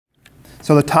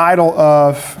So the title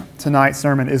of tonight's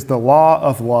sermon is The Law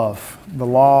of Love. The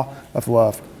Law of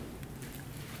Love.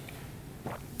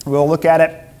 We'll look at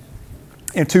it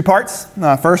in two parts.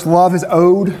 First, love is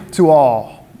owed to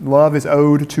all. Love is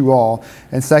owed to all.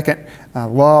 And second,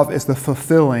 love is the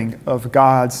fulfilling of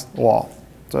God's law.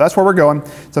 So that's where we're going.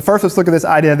 So first, let's look at this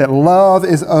idea that love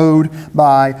is owed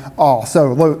by all.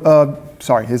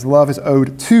 His love is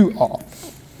owed to all.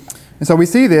 And so we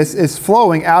see this is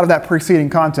flowing out of that preceding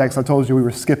context I told you we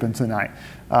were skipping tonight.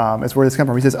 That's where this comes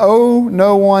from. He says, owe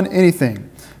no one anything.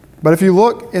 But if you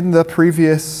look in the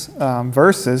previous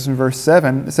verses, in verse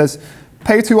 7, it says,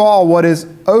 pay to all what is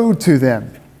owed to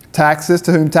them. Taxes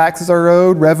to whom taxes are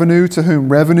owed, revenue to whom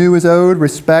revenue is owed,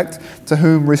 respect to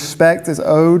whom respect is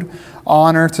owed,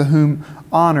 honor to whom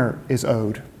honor is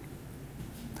owed.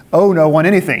 Owe no one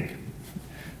anything.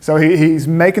 So he's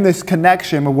making this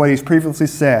connection with what he's previously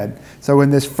said. So in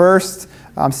this first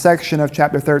section of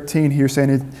chapter 13, he's saying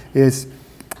it is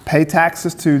pay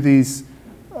taxes to these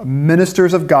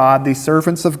ministers of God, these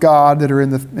servants of God that are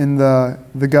in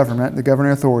the government, the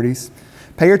governing authorities.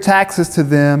 Pay your taxes to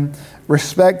them,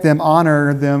 respect them,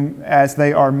 honor them as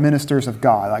they are ministers of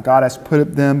God. Like God has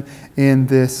put them in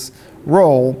this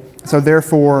role, so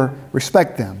therefore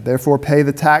respect them. Therefore pay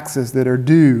the taxes that are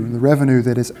due, the revenue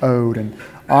that is owed, and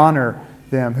honor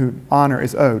them who honor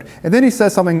is owed. And then he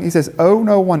says something, he says, owe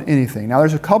no one anything. Now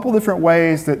there's a couple different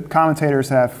ways that commentators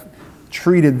have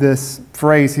treated this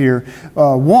phrase here.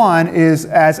 One is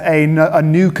as a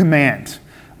new command,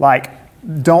 like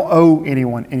don't owe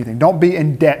anyone anything. Don't be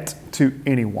in debt to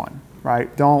anyone,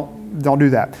 right? Don't do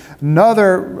that.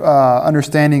 Another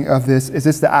understanding of this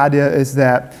is the idea is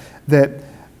that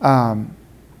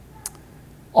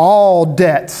all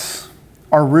debts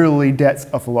are really debts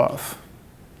of love.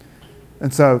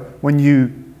 And so when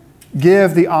you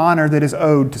give the honor that is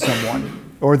owed to someone,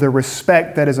 or the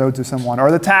respect that is owed to someone,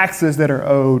 or the taxes that are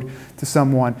owed to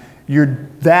someone,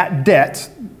 that debt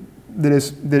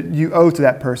that you owe to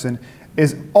that person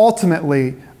is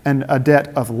ultimately a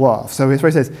debt of love. So that's why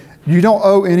he says, you don't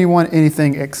owe anyone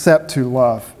anything except to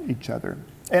love each other.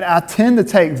 And I tend to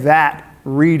take that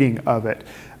reading of it,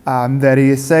 that he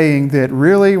is saying that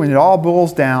really when it all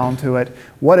boils down to it,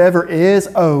 whatever is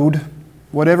owed,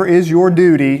 whatever is your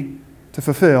duty to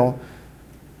fulfill,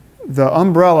 the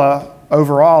umbrella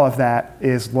over all of that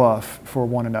is love for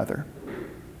one another.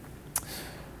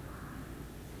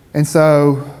 And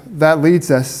so that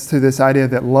leads us to this idea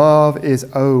that love is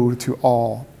owed to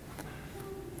all.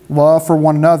 Love for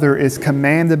one another is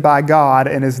commanded by God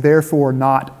and is therefore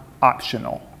not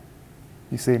optional.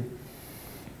 You see?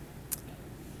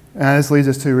 And this leads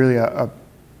us to really a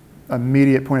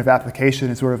immediate point of application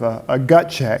and sort of a gut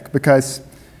check, because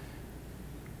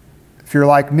if you're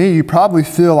like me, you probably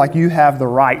feel like you have the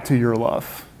right to your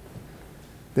love.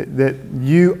 That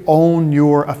you own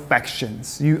your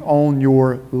affections. You own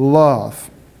your love.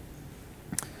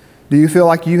 Do you feel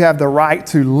like you have the right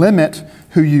to limit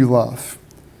who you love?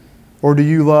 Or do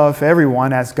you love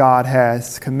everyone as God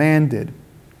has commanded?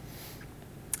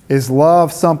 Is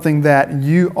love something that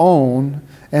you own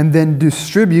and then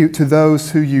distribute to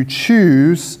those who you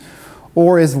choose?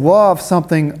 Or is love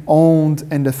something owned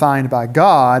and defined by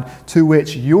God to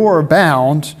which you're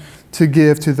bound to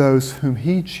give to those whom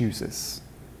He chooses?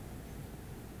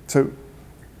 So,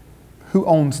 who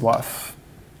owns love?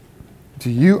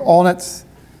 Do you own it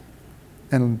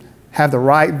and have the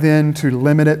right then to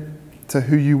limit it to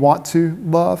who you want to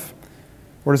love?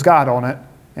 Or does God own it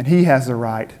and He has the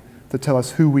right to tell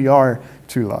us who we are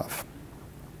to love?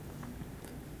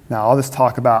 Now, all this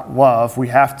talk about love, we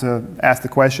have to ask the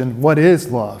question, what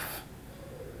is love?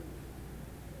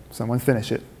 Someone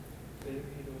finish it.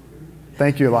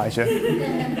 Thank you, Elijah.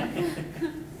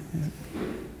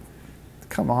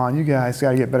 Come on, you guys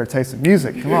got to get better taste in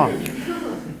music. Come on.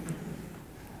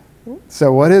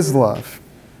 So what is love?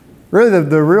 Really,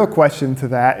 the real question to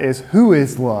that is, who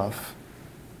is love?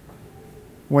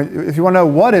 If you want to know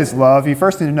what is love, you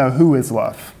first need to know who is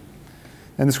love.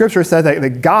 And the scripture says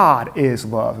that God is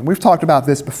love. And we've talked about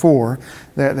this before,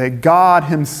 that God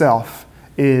Himself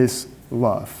is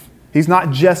love. He's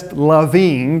not just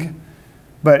loving,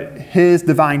 but His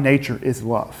divine nature is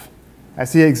love.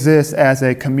 As He exists as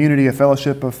a community, a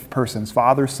fellowship of persons,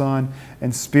 Father, Son,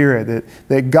 and Spirit,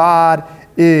 that God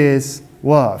is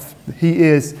love. He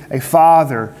is a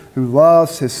Father who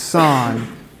loves His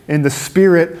Son in the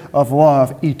spirit of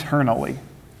love eternally.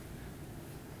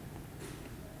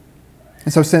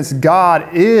 And so since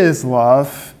God is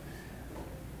love,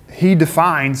 He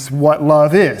defines what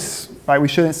love is. Right? We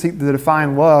shouldn't seek to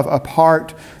define love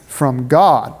apart from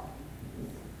God.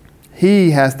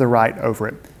 He has the right over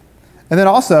it. And then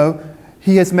also,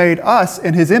 He has made us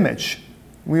in His image.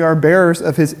 We are bearers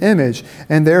of His image,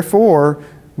 and therefore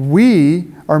we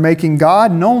are making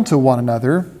God known to one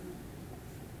another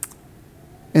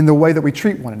in the way that we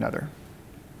treat one another.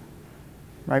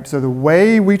 Right? So the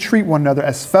way we treat one another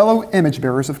as fellow image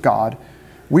bearers of God,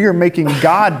 we are making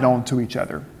God known to each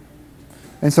other.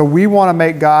 And so we want to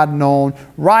make God known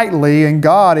rightly, and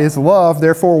God is love,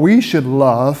 therefore we should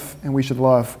love, and we should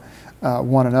love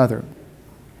one another.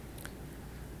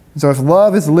 So if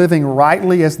love is living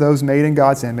rightly as those made in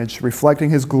God's image, reflecting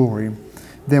His glory,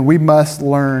 then we must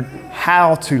learn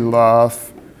how to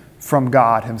love from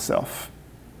God Himself.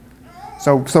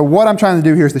 So what I'm trying to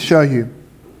do here is to show you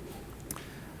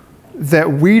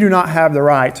that we do not have the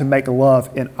right to make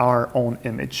love in our own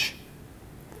image.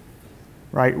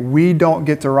 Right? We don't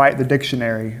get to write the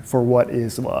dictionary for what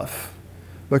is love,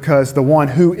 because the one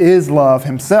who is love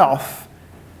Himself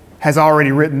has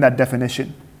already written that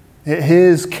definition.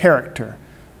 His character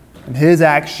and His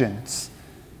actions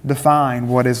define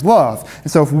what is love.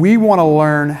 And so if we want to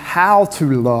learn how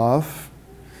to love,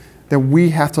 then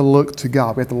we have to look to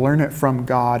God. We have to learn it from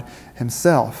God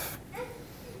Himself.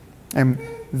 And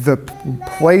the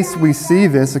place we see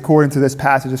this, according to this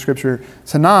passage of Scripture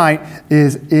tonight,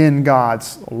 is in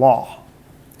God's law.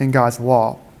 In God's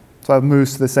law. So that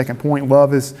moves to the second point.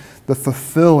 Love is the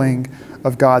fulfilling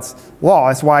of God's law.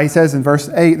 That's why he says in verse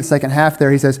 8, the second half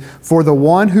there, he says, "For the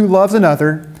one who loves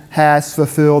another has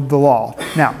fulfilled the law."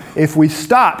 Now, if we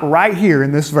stop right here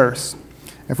in this verse,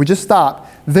 if we just stop,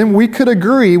 then we could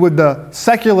agree with the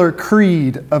secular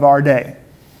creed of our day,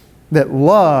 that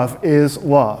love is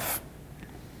love.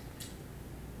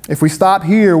 If we stop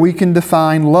here, we can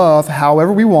define love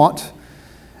however we want,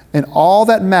 and all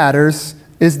that matters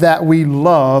is that we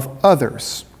love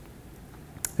others.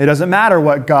 It doesn't matter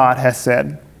what God has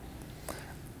said.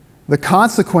 The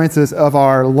consequences of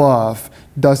our love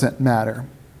doesn't matter.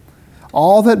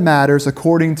 All that matters,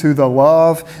 according to the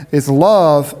love is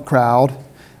love crowd,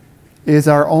 is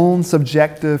our own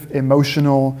subjective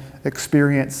emotional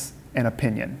experience and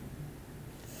opinion.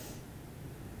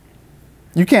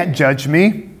 You can't judge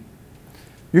me.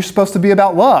 You're supposed to be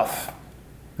about love.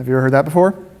 Have you ever heard that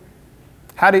before?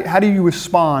 How do you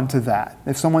respond to that?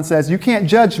 If someone says, you can't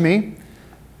judge me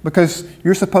because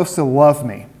you're supposed to love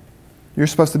me. You're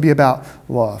supposed to be about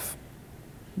love.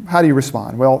 How do you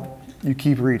respond? Well, you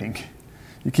keep reading.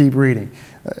 You keep reading.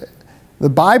 The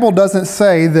Bible doesn't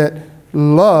say that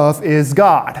love is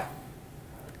God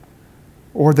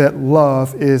or that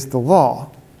love is the law.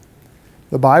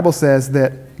 The Bible says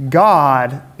that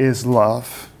God is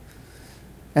love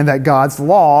and that God's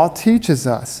law teaches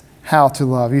us how to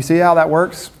love. You see how that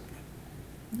works?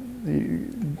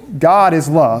 God is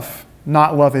love,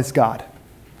 not love is God.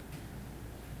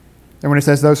 And when it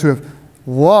says those who have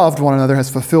loved one another has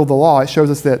fulfilled the law, it shows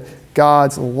us that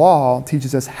God's law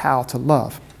teaches us how to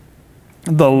love.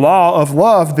 The law of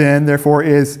love, then, therefore,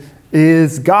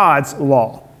 is God's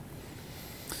law.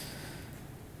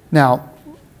 Now,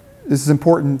 this is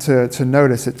important to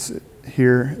notice.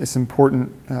 It's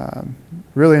important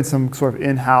really in some sort of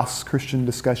in-house Christian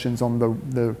discussions on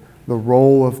the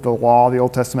role of the law, the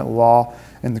Old Testament law,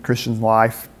 in the Christian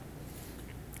life.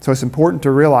 So it's important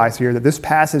to realize here that this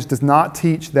passage does not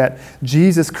teach that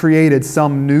Jesus created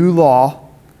some new law,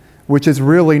 which is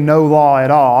really no law at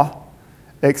all,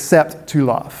 except to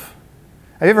love.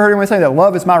 Have you ever heard anyone say that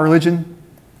love is my religion?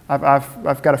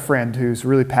 I've got a friend who's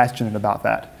really passionate about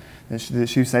that.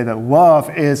 She would say that love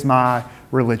is my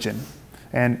religion.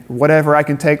 And whatever I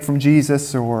can take from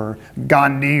Jesus or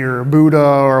Gandhi or Buddha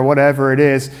or whatever it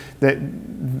is, that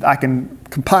I can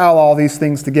compile all these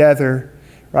things together,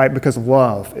 right? Because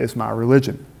love is my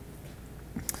religion.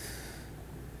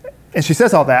 And she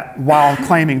says all that while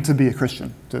claiming to be a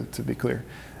Christian, to be clear.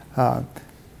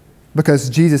 Because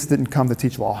Jesus didn't come to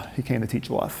teach law. He came to teach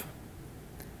love.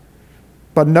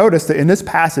 But notice that in this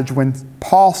passage, when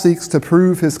Paul seeks to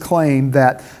prove his claim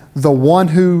that the one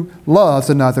who loves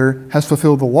another has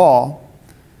fulfilled the law,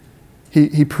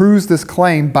 he proves this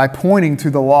claim by pointing to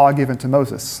the law given to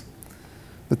Moses,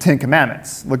 the Ten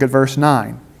Commandments. Look at verse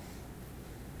 9.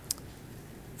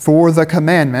 For the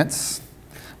commandments,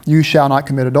 you shall not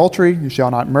commit adultery, you shall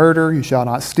not murder, you shall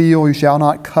not steal, you shall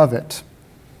not covet.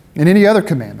 And any other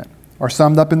commandment are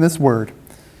summed up in this word: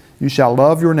 you shall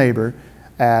love your neighbor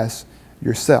as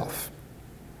yourself.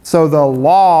 So the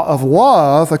law of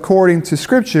love, according to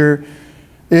Scripture,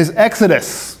 is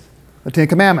Exodus, the Ten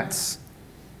Commandments.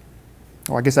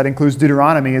 Well, I guess that includes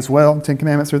Deuteronomy as well. The Ten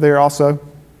Commandments are there also.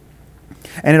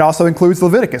 And it also includes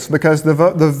Leviticus, because the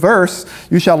verse,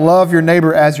 you shall love your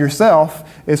neighbor as yourself,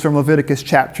 is from Leviticus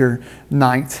chapter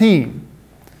 19.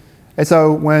 And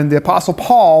so when the Apostle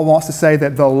Paul wants to say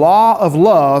that the law of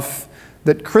love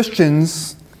that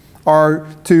Christians are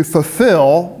to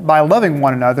fulfill by loving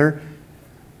one another,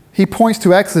 he points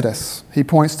to Exodus. He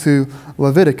points to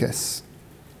Leviticus.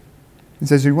 He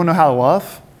says, you want to know how to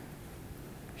love?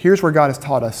 Here's where God has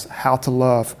taught us how to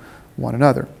love one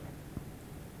another.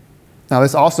 Now,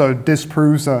 this also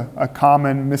disproves a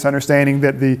common misunderstanding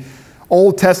that the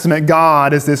Old Testament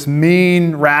God is this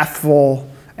mean, wrathful,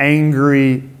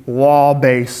 angry,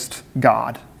 law-based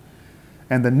God.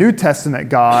 And the New Testament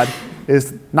God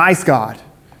is nice God.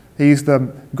 He's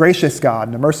the gracious God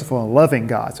and the merciful and loving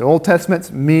God. So Old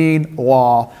Testament's mean,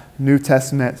 law. New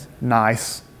Testament's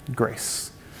nice,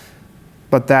 grace.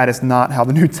 But that is not how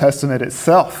the New Testament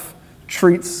itself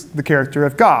treats the character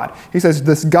of God. He says,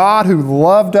 this God who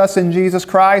loved us in Jesus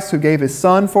Christ, who gave His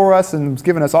Son for us and has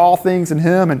given us all things in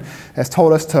Him and has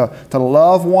told us to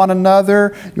love one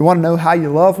another. You want to know how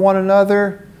you love one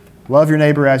another? Love your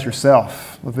neighbor as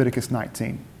yourself. Leviticus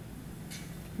 19.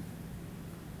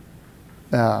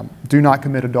 Do not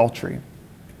commit adultery.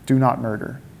 Do not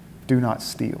murder. Do not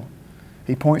steal.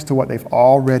 He points to what they've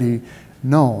already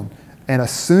known and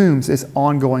assumes its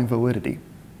ongoing validity.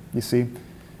 You see?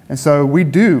 And so we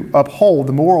do uphold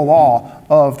the moral law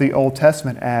of the Old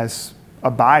Testament as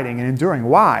abiding and enduring.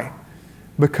 Why?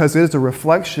 Because it is a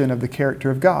reflection of the character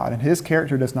of God, and His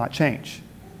character does not change.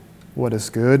 What is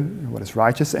good, what is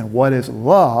righteous, and what is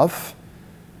love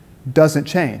doesn't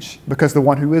change, because the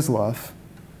one who is love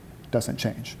doesn't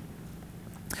change.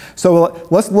 So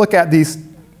let's look at these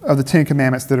of the 10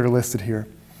 commandments that are listed here.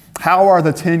 How are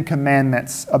the 10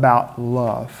 commandments about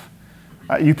love?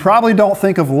 You probably don't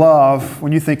think of love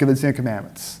when you think of the 10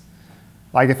 commandments.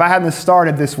 Like if I hadn't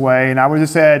started this way and I would have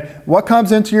said, what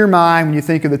comes into your mind when you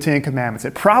think of the 10 commandments?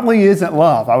 It probably isn't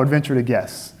love, I would venture to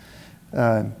guess.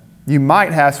 You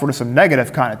might have sort of some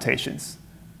negative connotations.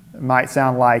 It might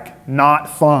sound like not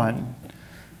fun,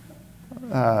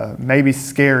 maybe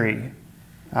scary.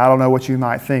 I don't know what you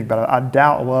might think, but I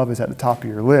doubt love is at the top of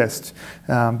your list.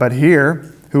 But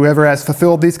here, whoever has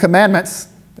fulfilled these commandments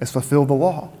has fulfilled the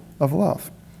law of love.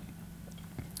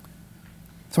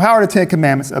 So how are the 10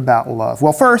 commandments about love?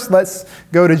 Well, first, let's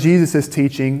go to Jesus'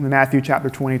 teaching in Matthew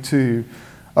chapter 22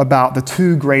 about the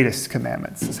 2 greatest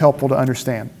commandments. It's helpful to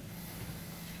understand.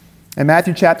 In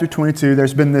Matthew chapter 22,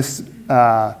 there's been this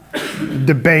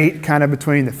debate kind of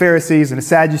between the Pharisees and the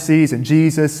Sadducees and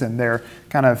Jesus, and they're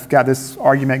kind of got this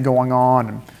argument going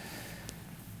on.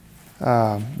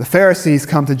 And, the Pharisees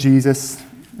come to Jesus,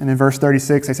 and in verse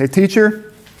 36, they say,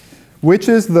 "Teacher, which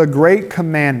is the great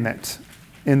commandment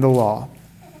in the law?"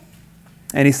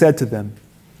 And He said to them,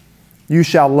 "You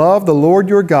shall love the Lord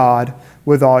your God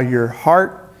with all your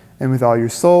heart and with all your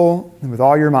soul and with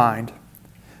all your mind.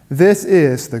 This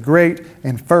is the great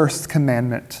and first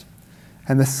commandment.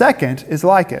 And the second is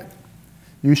like it.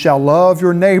 You shall love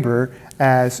your neighbor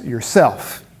as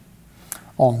yourself.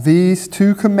 On these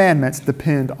 2 commandments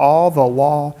depend all the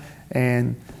law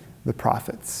and the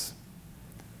prophets."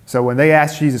 So when they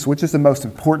ask Jesus, which is the most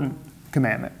important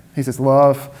commandment? He says,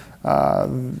 love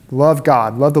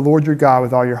God. Love the Lord your God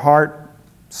with all your heart,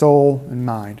 soul, and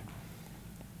mind.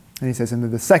 And He says, and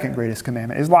the second greatest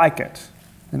commandment is like it.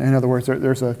 And in other words,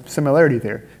 there's a similarity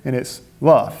there, and it's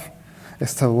love.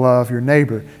 It's to love your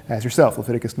neighbor as yourself,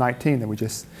 Leviticus 19 that we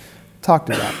just talked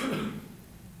about.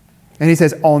 And He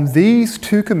says, on these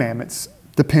 2 commandments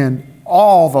depend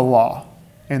all the law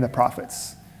and the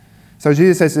prophets. So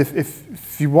Jesus says,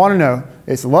 if you want to know,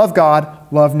 it's love God,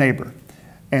 love neighbor.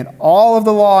 And all of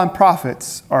the law and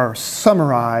prophets are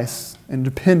summarized and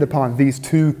depend upon these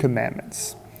 2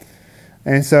 commandments.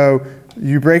 And so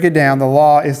you break it down, the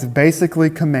law is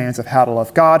basically commands of how to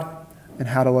love God and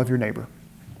how to love your neighbor.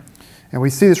 And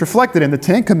we see this reflected in the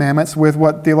 10 commandments with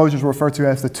what theologians refer to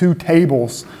as the 2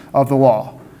 tables of the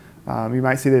law. You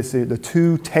might see this, the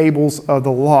 2 tables of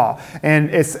the law. And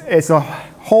it's a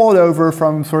holdover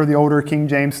from sort of the older King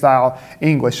James style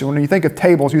English. When you think of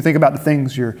tables, you think about the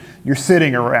things you're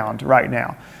sitting around right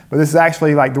now. But this is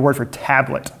actually like the word for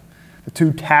tablet. The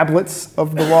 2 tablets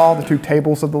of the law, the 2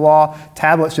 tables of the law.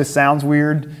 Tablets just sounds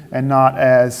weird and not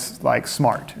as like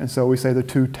smart. And so we say the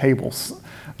 2 tables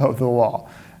of the law.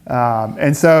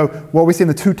 And so what we see in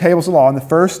the 2 tables of the law, in the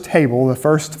first table, the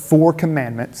first 4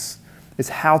 commandments, is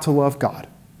how to love God.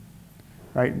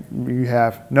 Right? You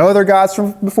have no other gods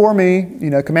from before me.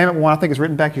 Commandment 1, I think, is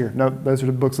written back here. No, those are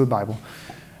the books of the Bible.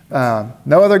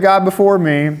 No other God before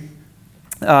me.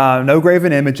 No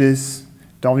graven images.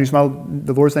 Don't use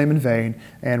the Lord's name in vain.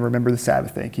 And remember the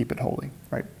Sabbath day and keep it holy.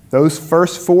 Right? Those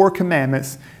first 4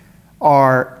 commandments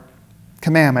are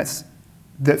commandments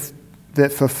that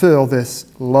that fulfill this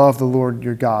love the Lord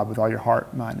your God with all your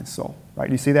heart, mind, and soul. Right?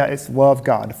 You see that? It's love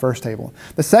God, the first table.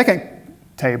 The second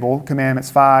table, commandments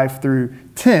 5 through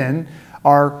 10,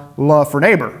 are love for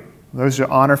neighbor. Those are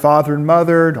honor father and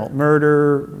mother, don't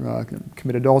murder,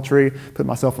 commit adultery. Put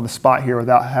myself on the spot here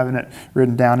without having it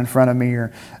written down in front of me.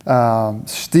 Or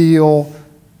steal,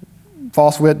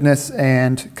 false witness,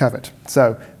 and covet.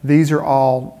 So these are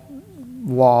all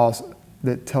laws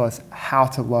that tell us how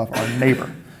to love our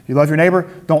neighbor. You love your neighbor,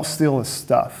 don't steal his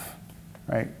stuff,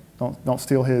 right? Don't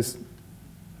steal his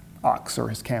ox or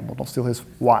his camel. Don't steal his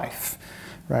wife,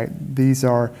 right? These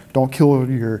are, don't kill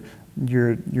your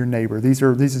neighbor.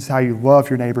 This is how you love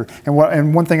your neighbor.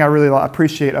 And one thing I really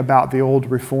appreciate about the old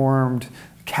Reformed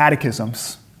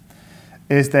catechisms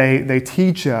is they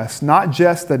teach us not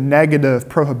just the negative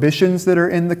prohibitions that are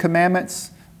in the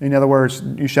commandments. In other words,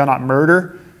 you shall not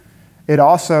murder. It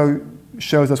also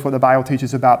shows us what the Bible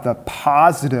teaches about the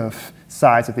positive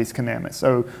sides of these commandments.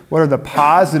 So what are the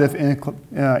positive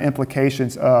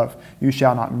implications of you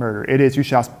shall not murder? It is you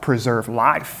shall preserve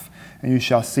life, and you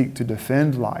shall seek to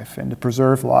defend life and to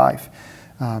preserve life,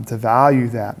 to value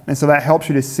that. And so that helps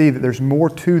you to see that there's more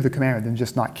to the commandment than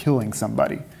just not killing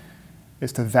somebody.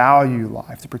 It's to value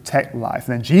life, to protect life.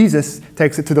 And then Jesus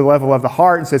takes it to the level of the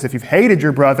heart and says, if you've hated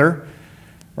your brother,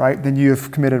 right, then you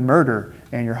have committed murder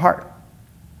in your heart.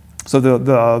 So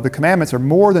the commandments are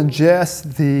more than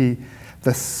just the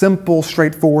simple,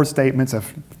 straightforward statements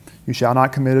of you shall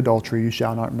not commit adultery, you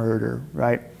shall not murder,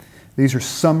 right? These are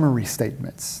summary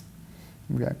statements.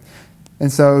 Okay.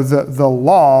 And so the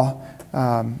law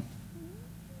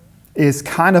is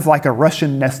kind of like a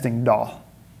Russian nesting doll.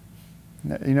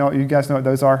 You guys know what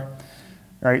those are?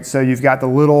 Right? So you've got the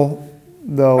little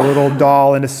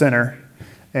doll in the center,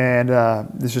 and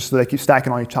it's just they keep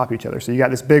stacking on top of each other. So you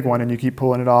got this big one, and you keep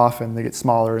pulling it off, and they get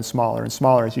smaller and smaller and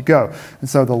smaller as you go. And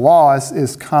so the law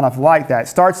is kind of like that. It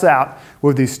starts out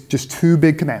with these just two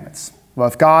big commandments.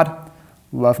 Love God,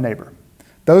 love neighbor.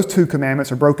 Those two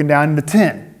commandments are broken down into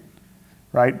 10,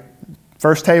 right?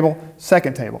 First table,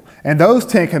 second table. And those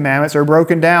 10 commandments are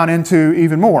broken down into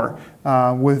even more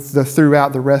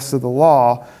throughout the rest of the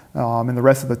law and the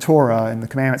rest of the Torah and the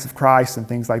commandments of Christ and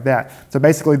things like that. So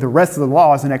basically the rest of the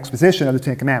law is an exposition of the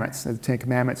 10 commandments. And the 10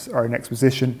 commandments are an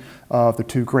exposition of the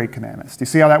two great commandments. Do you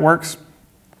see how that works?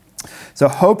 So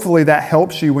hopefully that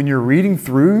helps you when you're reading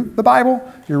through the Bible.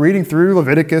 You're reading through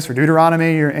Leviticus or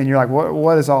Deuteronomy and you're like,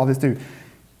 what does all this do?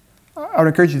 I would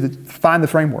encourage you to find the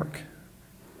framework.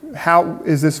 How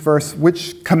is this verse,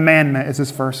 which commandment is this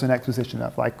verse an exposition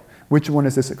of? Like, which one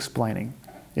is this explaining?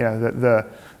 You know,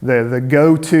 the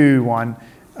go-to one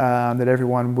that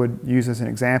everyone would use as an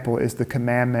example is the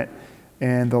commandment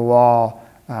in the law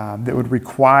that would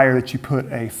require that you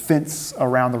put a fence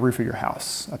around the roof of your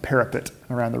house, a parapet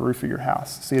around the roof of your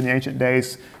house. See, in the ancient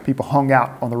days, people hung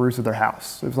out on the roofs of their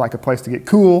house. It was like a place to get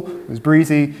cool. It was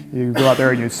breezy. You go out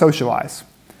there and you socialize.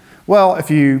 Well, if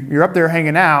you're up there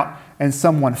hanging out and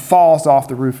someone falls off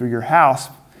the roof of your house,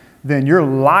 then you're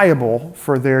liable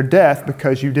for their death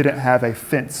because you didn't have a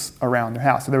fence around their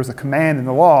house. So there was a command in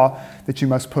the law that you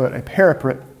must put a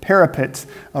parapet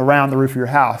around the roof of your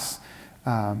house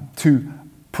to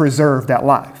preserve that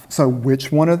life. So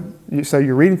so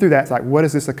you're reading through that, it's like, what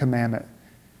is this a commandment?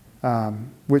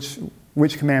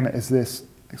 Which commandment is this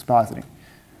expositing?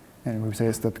 And we would say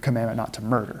it's the commandment not to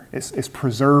murder. It's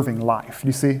preserving life. Do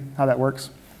you see how that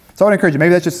works? So I would encourage you,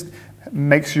 maybe that just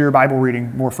makes your Bible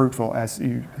reading more fruitful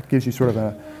it gives you sort of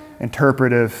an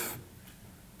interpretive,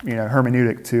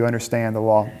 hermeneutic to understand the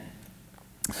law.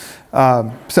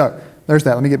 So there's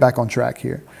that. Let me get back on track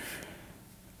here.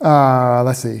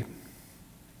 Let's see.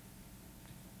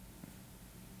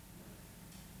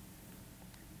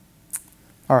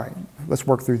 All right, let's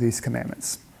work through these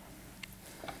commandments.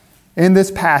 In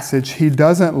this passage, he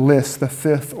doesn't list the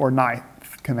 5th or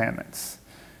 9th commandments.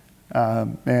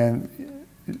 And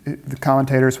the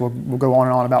commentators will go on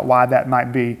and on about why that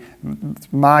might be.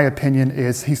 My opinion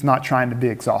is he's not trying to be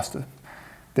exhaustive,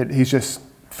 that he's just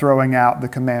throwing out the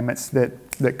commandments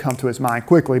that come to his mind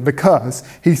quickly, because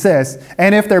he says,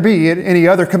 and if there be any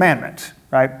other commandment,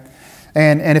 right?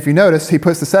 And if you notice, he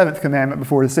puts the 7th commandment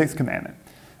before the 6th commandment.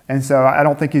 And so I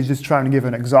don't think he's just trying to give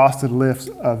an exhaustive list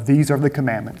of these are the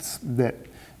commandments that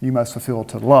you must fulfill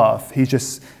to love. He's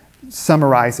just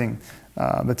summarizing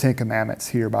the 10 commandments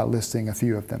here by listing a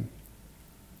few of them.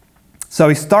 So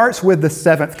he starts with the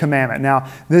 7th commandment. Now,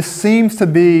 this seems to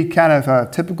be kind of a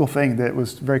typical thing that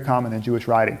was very common in Jewish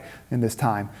writing in this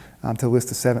time, to list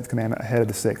the 7th commandment ahead of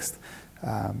the 6th.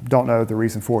 Don't know the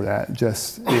reason for that, it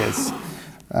just is.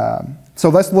 So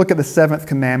let's look at the 7th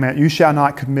commandment. You shall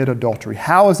not commit adultery.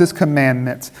 How is this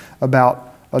commandment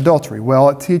about adultery? Well,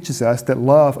 it teaches us that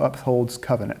love upholds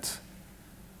covenant.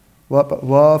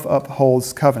 Love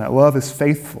upholds covenant. Love is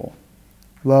faithful.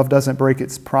 Love doesn't break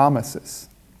its promises.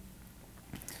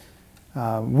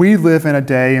 We live in a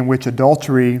day in which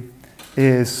adultery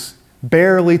is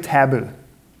barely taboo.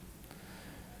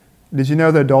 Did you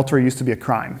know that adultery used to be a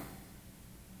crime?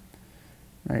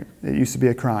 Right? It used to be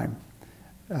a crime.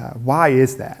 Why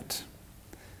is that?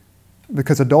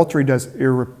 Because adultery does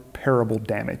irreparable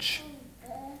damage.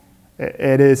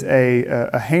 It is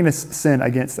a heinous sin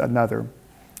against another.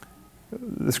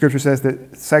 The scripture says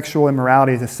that sexual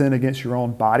immorality is a sin against your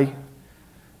own body.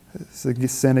 It's a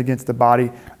sin against the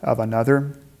body of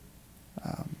another.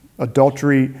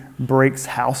 Adultery breaks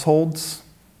households.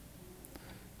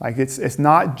 Like it's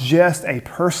not just a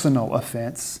personal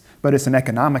offense, but it's an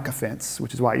economic offense,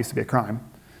 which is why it used to be a crime.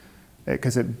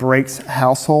 Because it breaks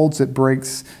households, it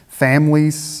breaks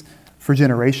families for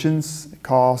generations, it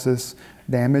causes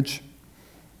damage.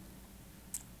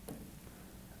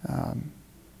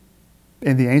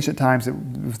 In the ancient times,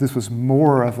 this was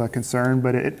more of a concern,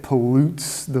 but it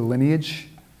pollutes the lineage.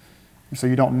 So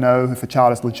you don't know if a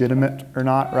child is legitimate or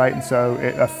not, right? And so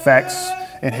it affects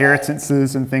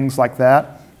inheritances and things like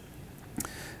that.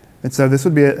 And so this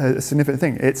would be a significant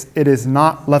thing. It is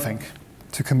not loving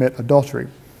to commit adultery.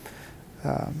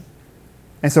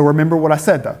 And so remember what I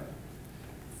said, though.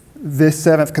 This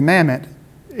seventh commandment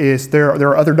is there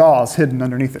are other laws hidden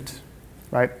underneath it,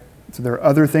 right? So there are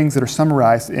other things that are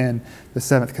summarized in the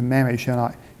seventh commandment. You shall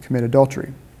not commit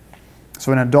adultery.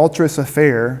 So an adulterous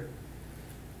affair,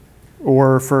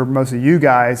 or for most of you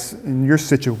guys in your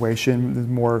situation, the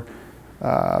more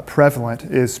prevalent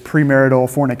is premarital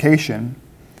fornication.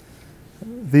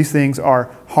 These things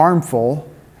are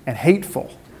harmful and hateful.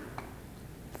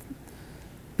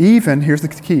 Here's the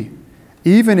key,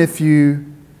 even if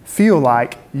you feel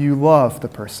like you love the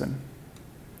person.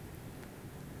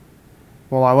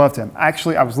 Well, I loved him.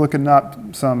 Actually, I was looking up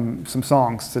some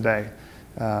songs today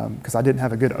because I didn't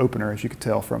have a good opener, as you could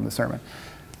tell from the sermon,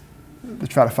 to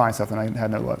try to find something. I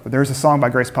had no luck. But there's a song by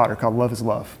Grace Potter called Love is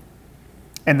Love.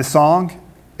 And the song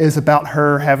is about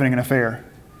her having an affair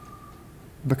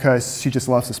because she just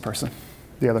loves this person,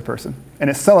 the other person. And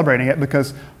it's celebrating it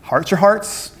because hearts are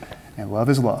hearts and love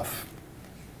is love.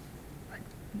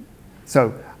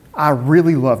 So I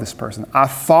really love this person.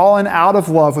 I've fallen out of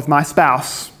love with my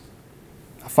spouse.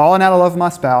 I've fallen out of love with my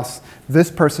spouse.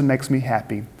 This person makes me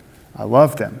happy. I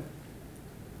love them.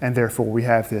 And therefore we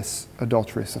have this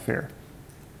adulterous affair.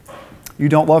 You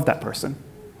don't love that person.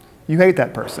 You hate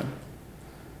that person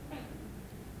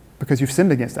because you've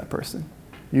sinned against that person.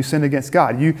 You sinned against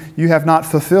God. You have not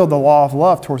fulfilled the law of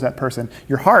love towards that person.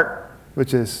 Your heart,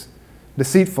 which is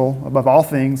deceitful above all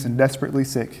things and desperately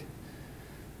sick,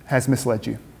 has misled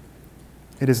you.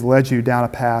 It has led you down a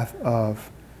path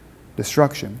of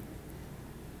destruction.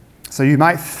 So you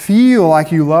might feel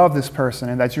like you love this person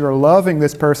and that you are loving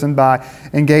this person by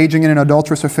engaging in an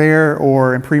adulterous affair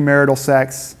or in premarital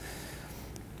sex.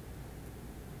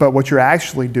 But what you're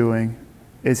actually doing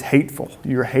is hateful.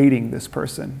 You're hating this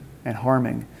person and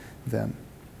harming them.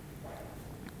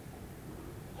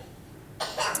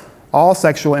 All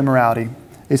sexual immorality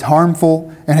is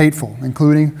harmful and hateful,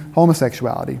 including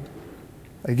homosexuality.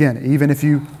 Again, even if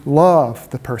you love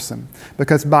the person,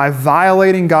 because by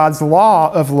violating God's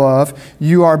law of love,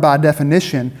 you are by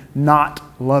definition not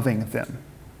loving them.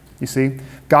 You see,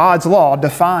 God's law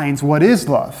defines what is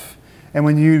love. And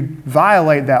when you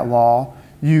violate that law,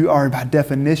 you are by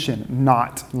definition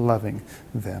not loving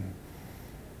them.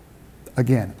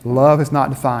 Again, love is not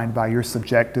defined by your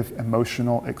subjective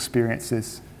emotional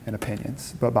experiences and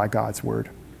opinions, but by God's word.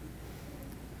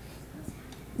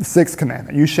 The sixth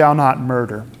commandment, you shall not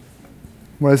murder.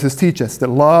 What does this teach us? That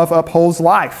love upholds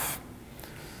life.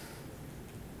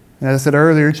 And as I said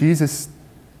earlier, Jesus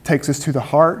takes us to the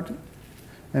heart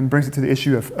and brings it to the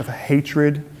issue of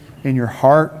hatred in your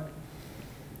heart,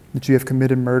 that you have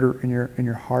committed murder in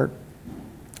your heart.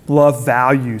 Love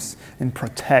values and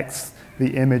protects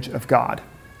the image of God.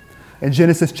 In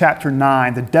Genesis chapter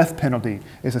 9, the death penalty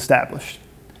is established.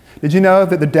 Did you know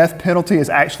that the death penalty is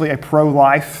actually a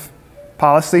pro-life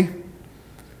policy?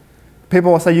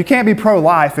 People will say you can't be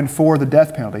pro-life and for the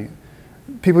death penalty.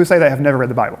 People who say that have never read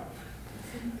the Bible.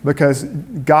 Because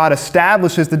God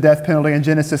establishes the death penalty in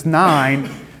Genesis 9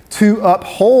 to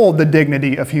uphold the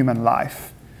dignity of human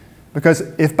life. Because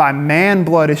if by man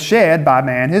blood is shed, by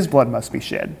man his blood must be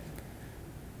shed.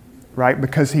 Right?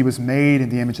 Because he was made in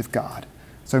the image of God.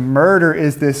 So murder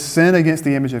is this sin against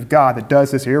the image of God that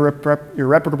does this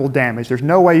irreparable damage. There's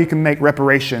no way you can make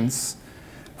reparations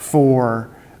for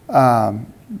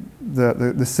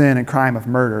the sin and crime of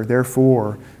murder.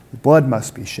 Therefore, Blood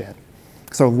must be shed.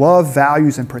 So love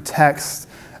values and protects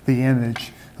the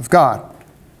image of God.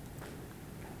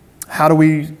 How do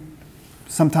we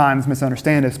sometimes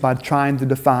misunderstand this? By trying to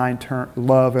define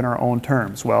love in our own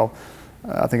terms. Well,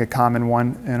 I think a common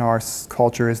one in our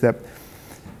culture is that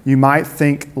you might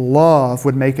think love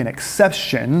would make an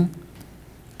exception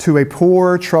to a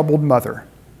poor, troubled mother.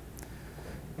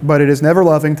 But it is never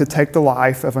loving to take the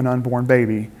life of an unborn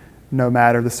baby, no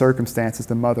matter the circumstances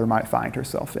the mother might find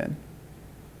herself in.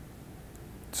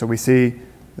 So we see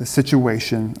the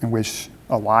situation in which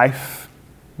a life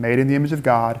made in the image of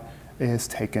God is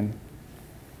taken.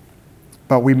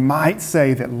 But we might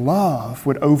say that love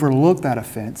would overlook that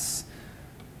offense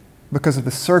because of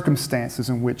the circumstances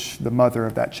in which the mother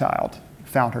of that child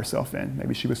found herself in.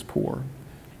 Maybe she was poor.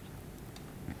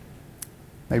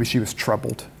 Maybe she was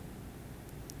troubled.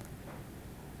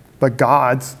 But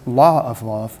God's law of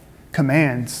love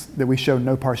commands that we show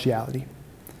no partiality.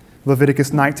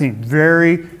 Leviticus 19,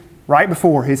 right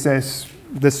before he says,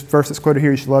 this verse that's quoted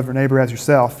here, you should love your neighbor as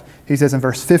yourself. He says in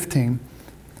verse 15,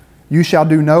 you shall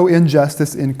do no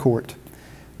injustice in court.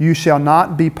 You shall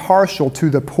not be partial to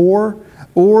the poor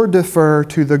or defer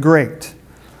to the great,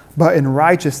 but in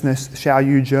righteousness shall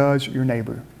you judge your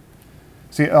neighbor.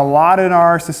 See, a lot in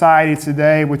our society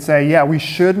today would say, yeah,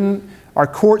 our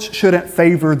courts shouldn't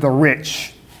favor the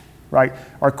rich, right?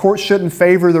 Our courts shouldn't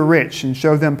favor the rich and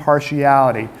show them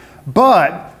partiality.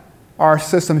 But our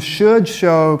system should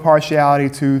show partiality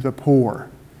to the poor,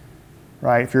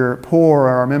 right? If you're poor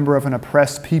or a member of an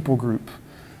oppressed people group,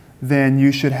 then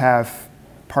you should have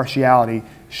partiality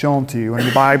shown to you. And in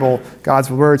the Bible,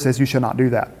 God's word says you shall not do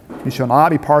that. You shall not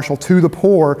be partial to the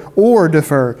poor or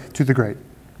defer to the great,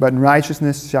 but in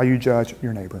righteousness shall you judge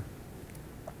your neighbor.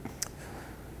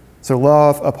 So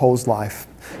love upholds life.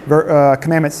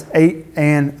 Commandments 8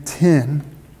 and 10,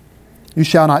 you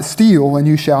shall not steal and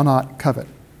you shall not covet.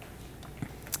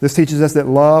 This teaches us that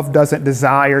love doesn't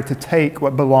desire to take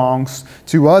what belongs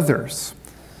to others.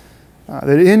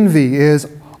 That envy is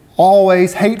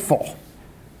always hateful,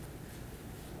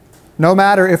 no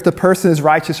matter if the person is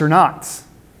righteous or not.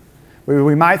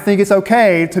 We might think it's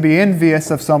okay to be envious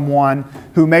of someone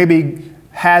who maybe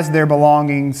has their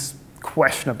belongings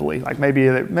questionably. Like maybe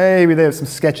they have some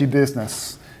sketchy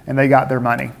business and they got their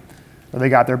money or they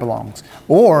got their belongings.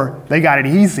 Or they got it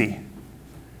easy.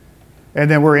 And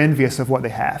then we're envious of what they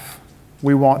have.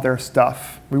 We want their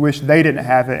stuff. We wish they didn't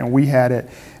have it and we had it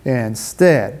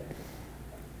instead.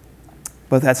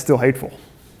 But that's still hateful.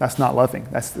 That's not loving.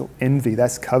 That's still envy.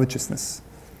 That's covetousness.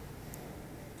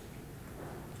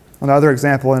 Another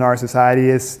example in our society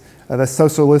is the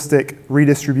socialistic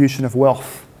redistribution of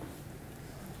wealth,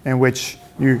 in which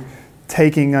you're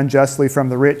taking unjustly from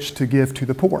the rich to give to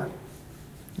the poor.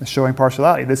 It's showing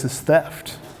partiality. This is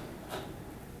theft.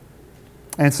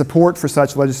 And support for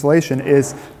such legislation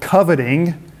is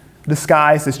coveting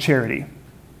disguised as charity. Have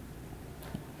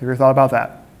you ever thought about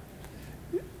that?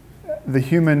 The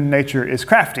human nature is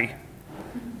crafty.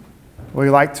 We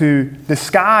like to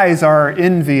disguise our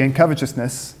envy and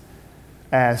covetousness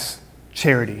as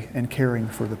charity and caring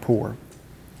for the poor.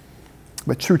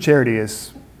 But true charity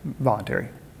is voluntary.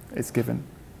 It's given.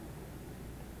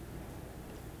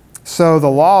 So the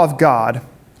law of God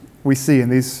we see in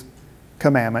these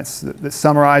commandments that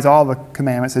summarize all the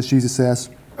commandments, as Jesus says.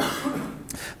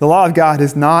 The law of God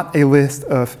is not a list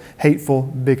of hateful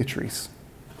bigotries.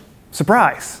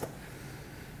 Surprise!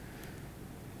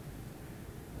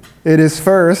 It is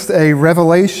first a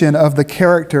revelation of the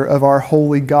character of our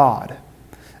holy God.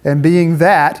 And being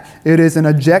that, it is an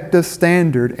objective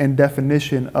standard and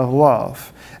definition of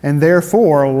love. And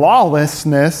therefore,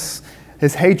 lawlessness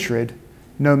is hatred,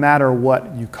 no matter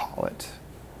what you call it.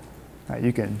 Right?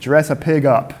 You can dress a pig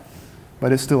up,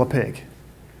 but it's still a pig.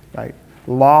 Right?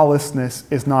 Lawlessness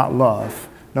is not love,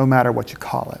 no matter what you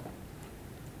call it.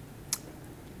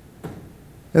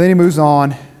 And then he moves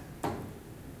on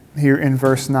here in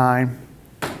verse 9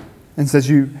 and says,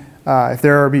 if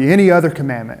there be any other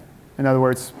commandment, in other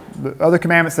words, the other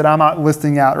commandments that I'm not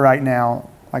listing out right now,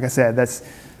 like I said, that's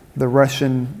the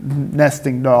Russian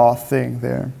nesting doll thing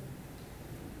there.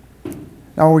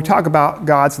 Now, when we talk about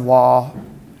God's law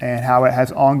and how it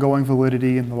has ongoing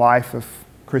validity in the life of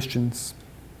Christians,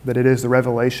 that it is the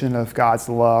revelation of God's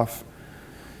love,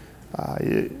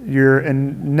 you're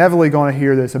inevitably going to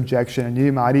hear this objection, and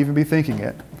you might even be thinking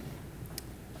it.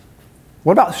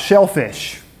 What about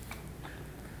shellfish?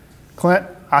 Clint,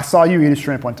 I saw you eat a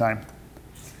shrimp one time.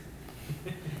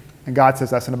 And God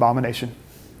says that's an abomination.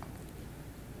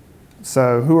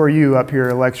 So who are you up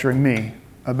here lecturing me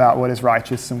about what is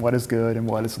righteous and what is good and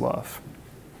what is love?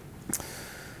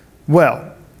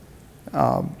 Well,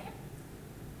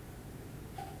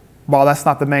 while that's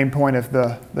not the main point of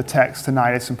the text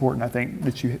tonight, it's important, I think,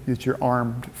 that you're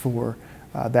armed for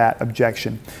that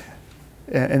objection.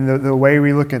 And the way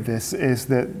we look at this is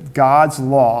that God's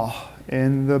law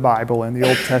in the Bible, in the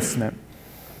Old Testament,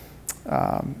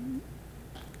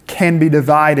 can be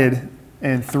divided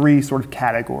in three sort of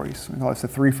categories. We call it the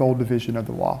threefold division of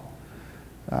the law.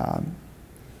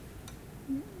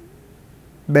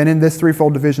 But in this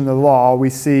threefold division of the law, we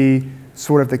see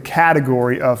sort of the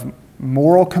category of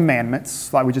moral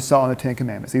commandments, like we just saw in the Ten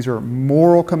Commandments. These are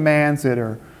moral commands that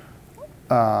are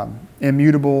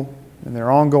immutable, and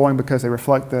they're ongoing because they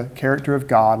reflect the character of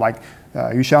God, like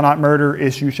you shall not murder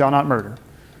is you shall not murder,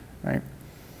 right?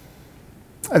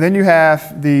 And then you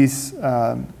have these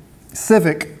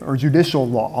civic or judicial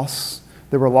laws.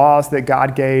 There were laws that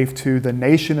God gave to the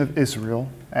nation of Israel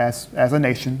as a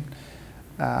nation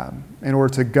in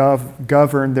order to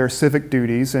govern their civic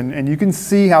duties. And you can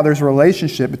see how there's a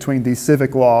relationship between these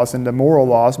civic laws and the moral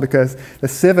laws, because the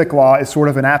civic law is sort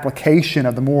of an application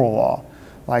of the moral law.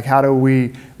 Like, how do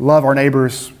we love our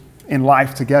neighbors in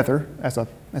life together as a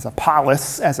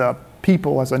polis, as a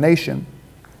people, as a nation?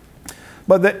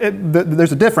 But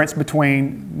there's a difference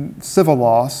between civil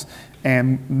laws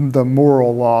and the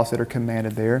moral laws that are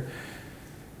commanded there.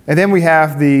 And then we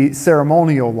have the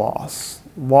ceremonial laws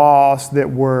that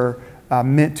were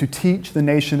meant to teach the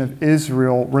nation of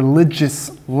Israel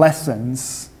religious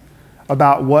lessons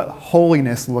about what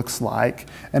holiness looks like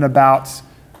and about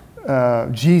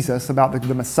Jesus, about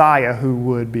the Messiah who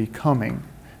would be coming.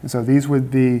 And so these would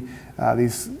be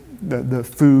the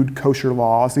food kosher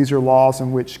laws. These are laws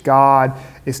in which God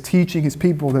is teaching his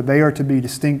people that they are to be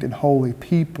distinct and holy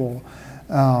people.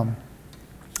 And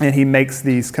he makes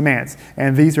these commands.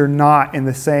 And these are not in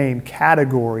the same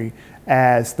category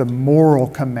as the moral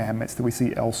commandments that we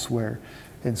see elsewhere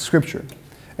in Scripture.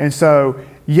 And so,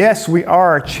 yes, we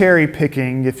are cherry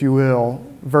picking, if you will,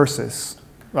 verses,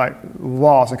 like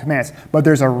laws and commands, but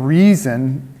there's a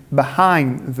reason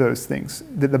behind those things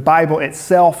that the Bible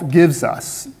itself gives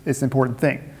us. It's an important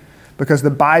thing, because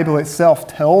the Bible itself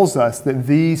tells us that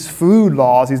these food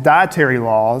laws, these dietary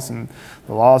laws, and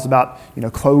the laws about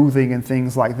clothing and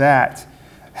things like that,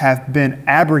 have been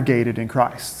abrogated in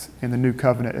Christ in the New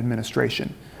Covenant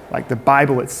administration. Like, the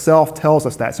Bible itself tells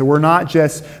us that. So we're not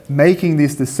just making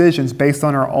these decisions based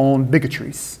on our own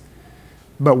bigotries,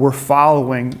 but we're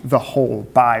following the whole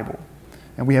Bible.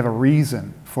 And we have a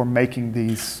reason for making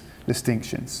these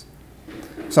distinctions.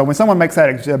 So when someone makes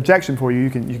that objection for you, you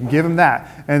can give them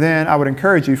that. And then I would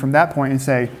encourage you from that point and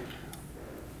say,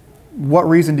 what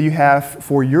reason do you have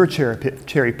for your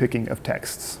cherry picking of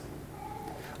texts?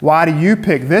 Why do you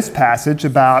pick this passage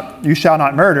about you shall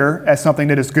not murder as something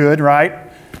that is good,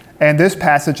 right? And this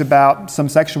passage about some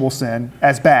sexual sin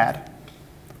as bad?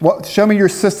 Well, show me your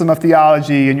system of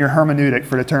theology and your hermeneutic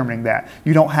for determining that.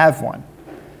 You don't have one.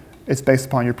 It's based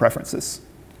upon your preferences,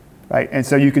 right? And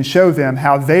so you can show them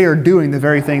how they are doing the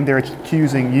very thing they're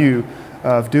accusing you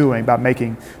of doing by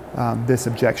making this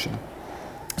objection.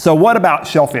 So what about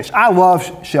shellfish? I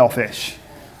love shellfish,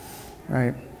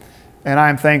 right? And I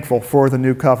am thankful for the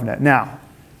new covenant. Now,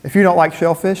 if you don't like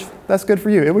shellfish, that's good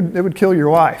for you. It would kill your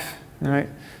wife, right?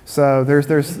 So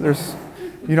there's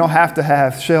you don't have to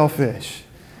have shellfish,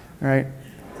 right?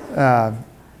 I'm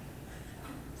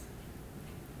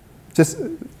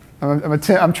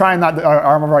trying not to.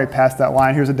 I'm already past that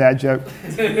line. Here's a dad joke.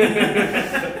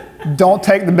 Don't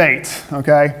take the bait,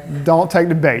 okay? Don't take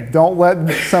the bait. Don't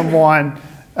let someone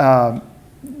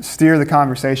steer the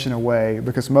conversation away,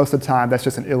 because most of the time that's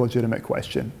just an illegitimate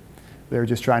question. They're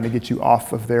just trying to get you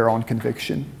off of their own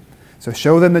conviction. So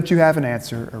show them that you have an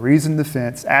answer, a reasoned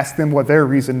defense, ask them what their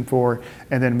reason for,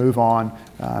 and then move on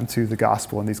to the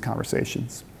gospel in these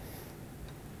conversations.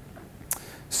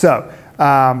 So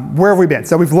where have we been?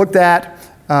 So we've looked at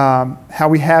how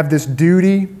we have this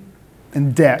duty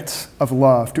and debt of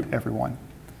love to everyone.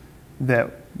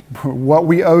 That what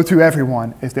we owe to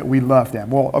everyone is that we love them.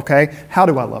 Well, okay, how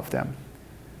do I love them?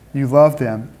 You love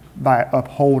them by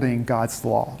upholding God's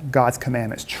law, God's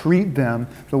commandments. Treat them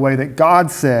the way that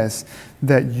God says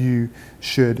that you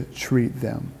should treat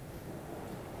them.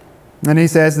 And he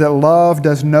says that love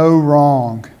does no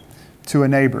wrong to a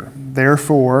neighbor.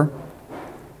 Therefore,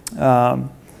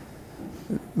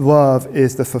 love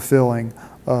is the fulfilling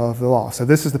of the law. So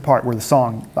this is the part where the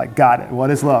song got it.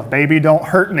 What is love? Baby, don't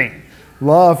hurt me.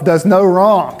 Love does no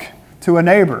wrong to a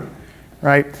neighbor,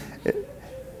 right?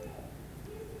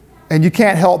 And you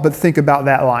can't help but think about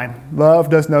that line. Love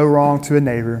does no wrong to a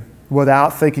neighbor without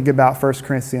thinking about 1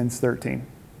 Corinthians 13.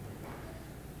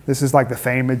 This is like the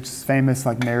famous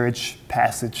marriage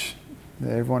passage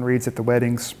that everyone reads at the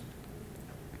weddings.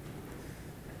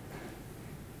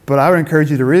 But I would encourage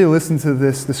you to really listen to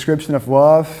this description of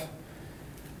love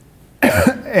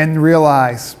and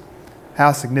realize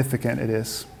how significant it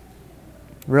is.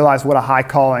 Realize what a high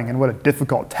calling and what a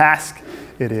difficult task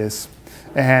it is.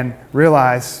 And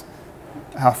realize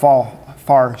how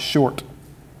far short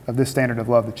of this standard of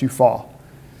love that you fall.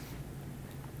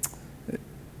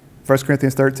 1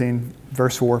 Corinthians 13,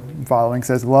 verse 4 and following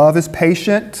says, love is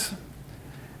patient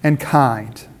and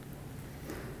kind.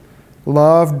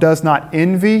 Love does not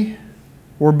envy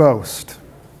or boast.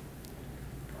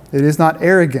 It is not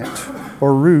arrogant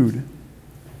or rude.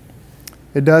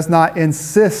 It does not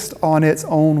insist on its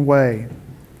own way.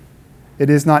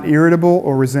 It is not irritable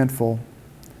or resentful.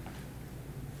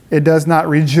 It does not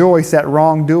rejoice at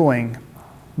wrongdoing,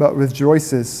 but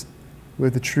rejoices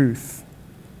with the truth.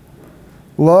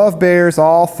 Love bears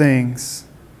all things,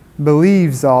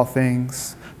 believes all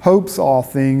things, hopes all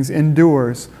things,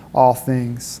 endures all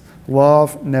things.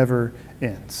 Love never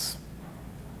ends.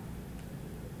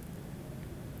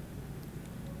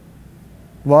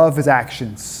 Love is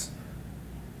actions.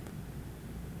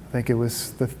 I think it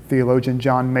was the theologian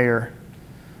John Mayer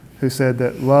who said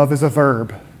that love is a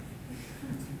verb.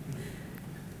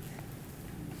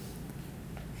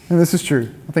 And this is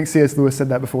true. I think C.S. Lewis said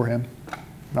that before him.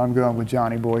 I'm going with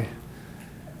Johnny boy.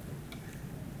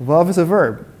 Love is a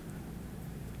verb.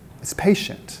 It's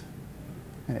patient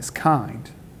and it's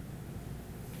kind.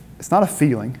 It's not a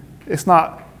feeling. It's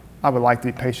not, I would like to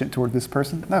be patient toward this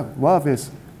person. No, love is,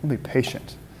 I'm going to be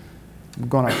patient. I'm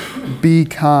going to be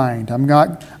kind. I'm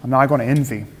not going to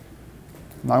envy. I'm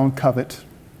not going to covet.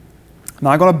 I'm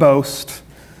not going to boast.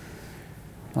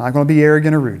 I'm not going to be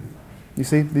arrogant or rude. You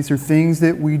see, these are things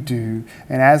that we do.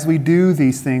 And as we do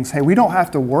these things, hey, we don't have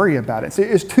to worry about it. See,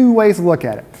 there's two ways to look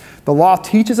at it. The law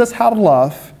teaches us how to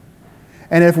love.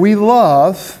 And if we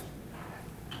love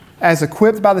as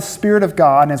equipped by the Spirit of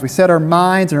God, and as we set our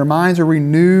minds, and our minds are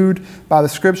renewed by the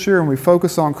Scripture, and we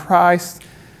focus on Christ,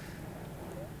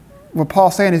 what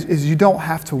Paul's saying is you don't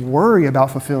have to worry about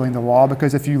fulfilling the law,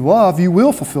 because if you love, you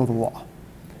will fulfill the law.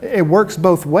 It works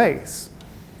both ways.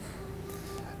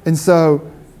 And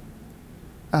so,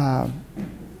 I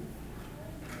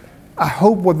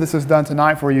hope what this has done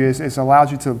tonight for you is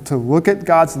allowed you to look at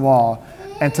God's law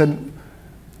and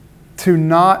to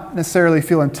not necessarily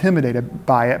feel intimidated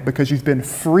by it because you've been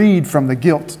freed from the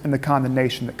guilt and the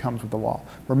condemnation that comes with the law.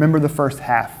 Remember the first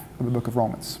half of the book of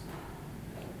Romans.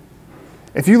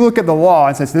 If you look at the law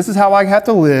and says, this is how I have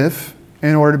to live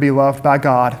in order to be loved by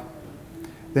God,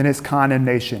 then it's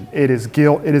condemnation. It is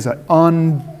guilt. It is an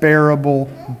unbearable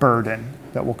burden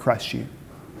that will crush you.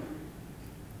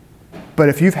 But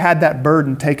if you've had that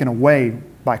burden taken away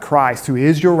by Christ, who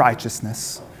is your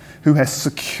righteousness, who has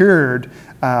secured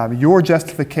your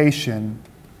justification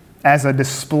as a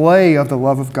display of the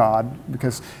love of God,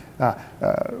 because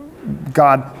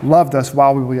God loved us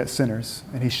while we were yet sinners,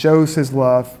 and He shows His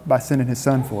love by sending His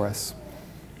Son for us.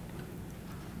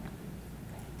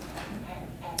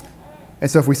 And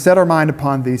so if we set our mind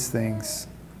upon these things,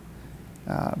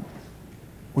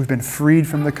 we've been freed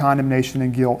from the condemnation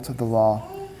and guilt of the law.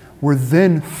 We're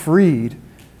then freed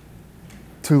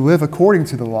to live according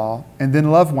to the law and then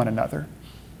love one another.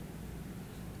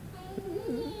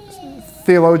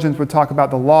 Theologians would talk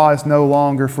about the law is no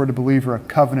longer for the believer a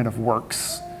covenant of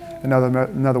works. In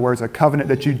other words, a covenant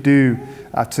that you do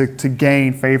to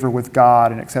gain favor with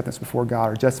God and acceptance before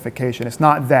God or justification. It's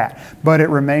not that, but it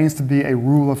remains to be a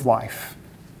rule of life.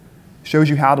 It shows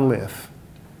you how to live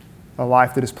a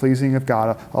life that is pleasing of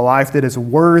God, a life that is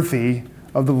worthy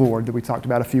of the Lord that we talked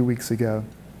about a few weeks ago.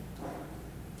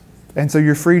 And so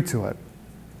you're free to it.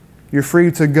 You're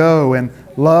free to go and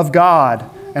love God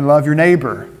and love your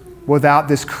neighbor without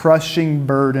this crushing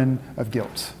burden of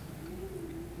guilt.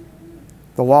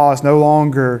 The law is no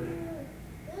longer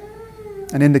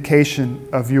an indication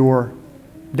of your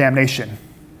damnation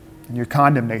and your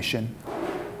condemnation,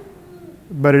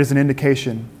 but it is an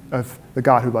indication of the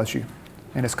God who loves you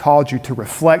and has called you to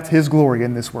reflect His glory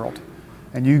in this world.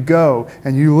 And you go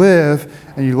and you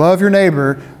live and you love your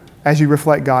neighbor as you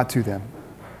reflect God to them.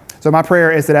 So my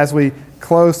prayer is that as we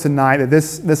close tonight, that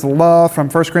this love from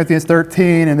 1 Corinthians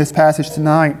 13 and this passage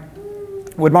tonight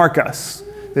would mark us,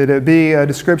 that it be a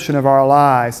description of our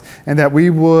lives, and that we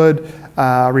would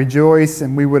rejoice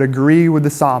and we would agree with the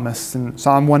psalmist in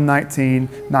Psalm 119,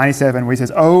 97, where he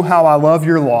says, "Oh, how I love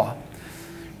your law.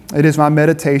 It is my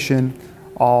meditation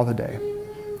all the day."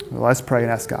 Well, let's pray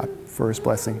and ask God for His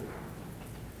blessing.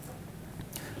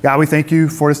 God, we thank you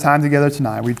for this time together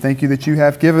tonight. We thank you that you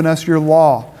have given us your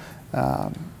law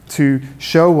to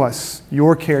show us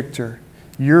your character,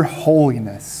 your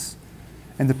holiness,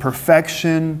 and the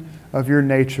perfection of your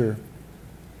nature.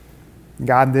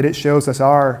 God, that it shows us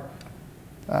our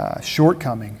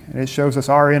shortcoming, and it shows us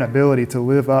our inability to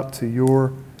live up to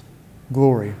your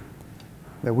glory,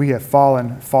 that we have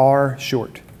fallen far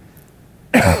short.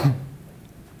 And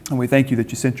we thank you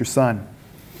that you sent your Son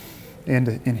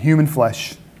in human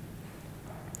flesh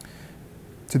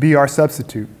to be our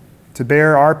substitute, to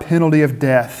bear our penalty of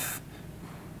death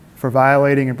for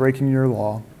violating and breaking your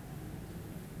law,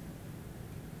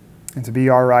 and to be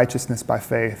our righteousness by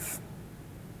faith,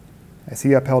 as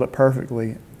he upheld it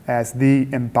perfectly as the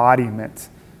embodiment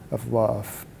of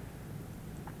love.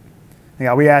 And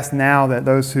God, we ask now that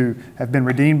those who have been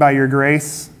redeemed by your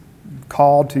grace,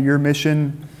 called to your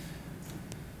mission,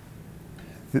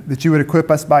 that you would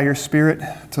equip us by your Spirit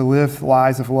to live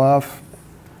lives of love,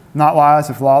 not lives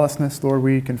of lawlessness. Lord,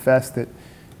 we confess that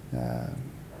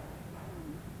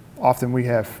often we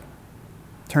have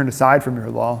turned aside from your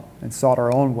law and sought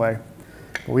our own way.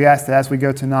 But we ask that as we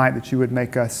go tonight that you would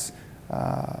make us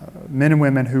men and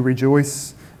women who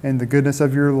rejoice in the goodness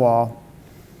of your law,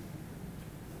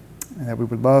 and that we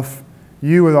would love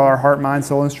you with all our heart, mind,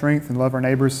 soul, and strength, and love our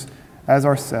neighbors as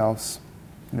ourselves,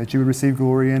 and that you would receive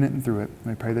glory in it and through it. And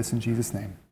we pray this in Jesus' name.